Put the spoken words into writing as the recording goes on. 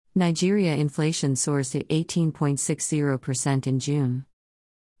Nigeria inflation soars to 18.60% in June.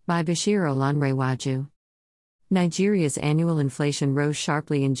 By Bashir Olanrewaju. Nigeria's annual inflation rose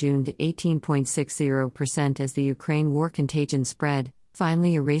sharply in June to 18.60% as the Ukraine war contagion spread,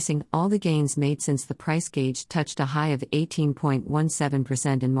 finally erasing all the gains made since the price gauge touched a high of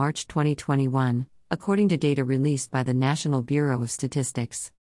 18.17% in March 2021, according to data released by the National Bureau of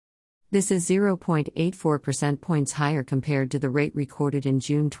Statistics. This is 0.84 percentage points higher compared to the rate recorded in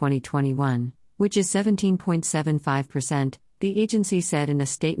June 2021, which is 17.75%, the agency said in a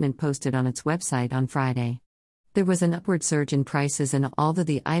statement posted on its website on Friday. There was an upward surge in prices in all of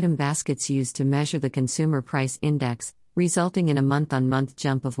the item baskets used to measure the Consumer Price Index, resulting in a month-on-month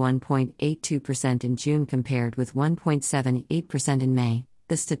jump of 1.82% in June compared with 1.78% in May,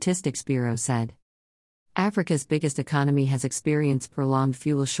 the Statistics Bureau said. Africa's biggest economy has experienced prolonged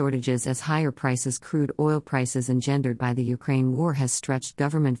fuel shortages as higher crude oil prices engendered by the Ukraine war has stretched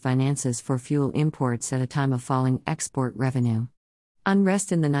government finances for fuel imports at a time of falling export revenue.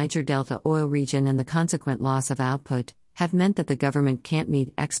 Unrest in the Niger Delta oil region and the consequent loss of output have meant that the government can't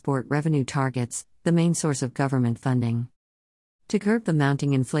meet export revenue targets, the main source of government funding. To curb the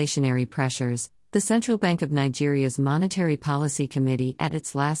mounting inflationary pressures, the Central Bank of Nigeria's Monetary Policy Committee at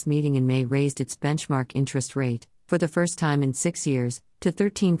its last meeting in May raised its benchmark interest rate, for the first time in 6 years, to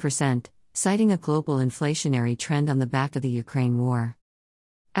 13%, citing a global inflationary trend on the back of the Ukraine war.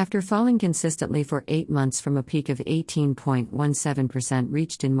 After falling consistently for 8 months from a peak of 18.17%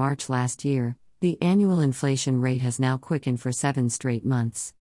 reached in March last year, the annual inflation rate has now quickened for 7 straight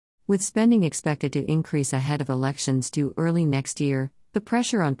months. With spending expected to increase ahead of elections due early next year, the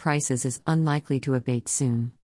pressure on prices is unlikely to abate soon.